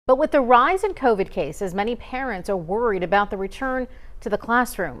But with the rise in COVID cases, many parents are worried about the return to the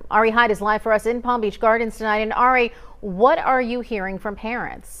classroom. Ari Hyde is live for us in Palm Beach Gardens tonight. And Ari, what are you hearing from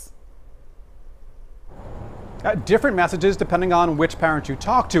parents? Different messages depending on which parent you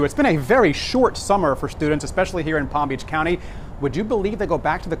talk to. It's been a very short summer for students, especially here in Palm Beach County. Would you believe they go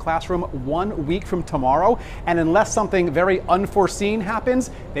back to the classroom 1 week from tomorrow? And unless something very unforeseen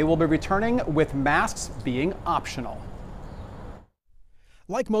happens, they will be returning with masks being optional.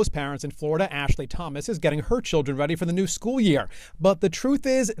 Like most parents in Florida, Ashley Thomas is getting her children ready for the new school year. But the truth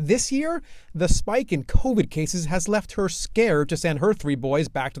is, this year, the spike in COVID cases has left her scared to send her 3 boys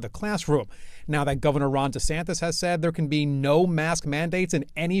back to the classroom. Now that Governor Ron DeSantis has said there can be no mask mandates in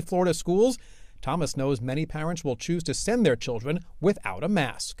any Florida schools, Thomas knows many parents will choose to send their children without a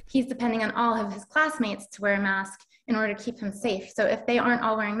mask. He's depending on all of his classmates to wear a mask in order to keep him safe. So if they aren't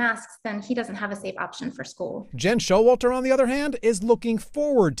all wearing masks, then he doesn't have a safe option for school. Jen Showalter, on the other hand, is looking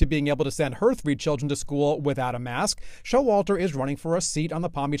forward to being able to send her 3 children to school without a mask. Showalter is running for a seat on the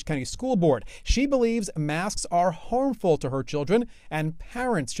Palm Beach County School Board. She believes masks are harmful to her children and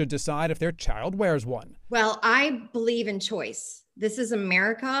parents should decide if their child wears one. Well, I believe in choice. This is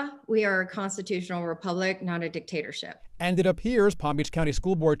America. We are a constitutional republic, not a dictatorship. And it appears Palm Beach County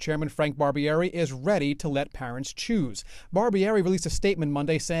School Board Chairman Frank Barbieri is ready to let parents choose. Barbieri released a statement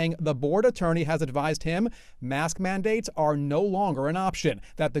Monday saying the board attorney has advised him mask mandates are no longer an option,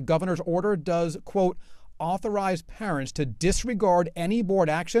 that the governor's order does, quote, authorize parents to disregard any board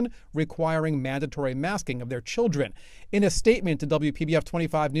action requiring mandatory masking of their children. In a statement to WPBF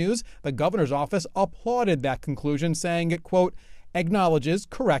 25 News, the governor's office applauded that conclusion, saying it, quote, acknowledges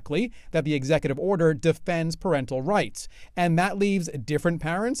correctly that the executive order defends parental rights, and that leaves different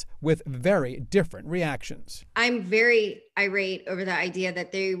parents with very different reactions. I'm very irate over the idea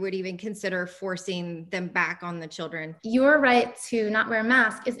that they would even consider forcing them back on the children. Your right to not wear a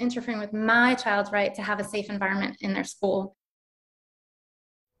mask is interfering with my child's right to have a safe environment in their school.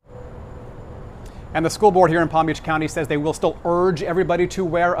 And the school board here in Palm Beach County says they will still urge everybody to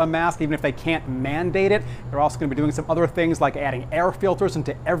wear a mask, even if they can't mandate it. They're also going to be doing some other things like adding air filters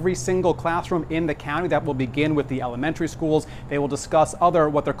into every single classroom in the county. That will begin with the elementary schools. They will discuss other,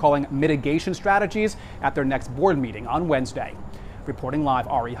 what they're calling mitigation strategies at their next board meeting on Wednesday. Reporting live,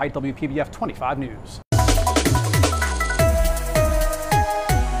 Ari Hyde, WPBF 25 News.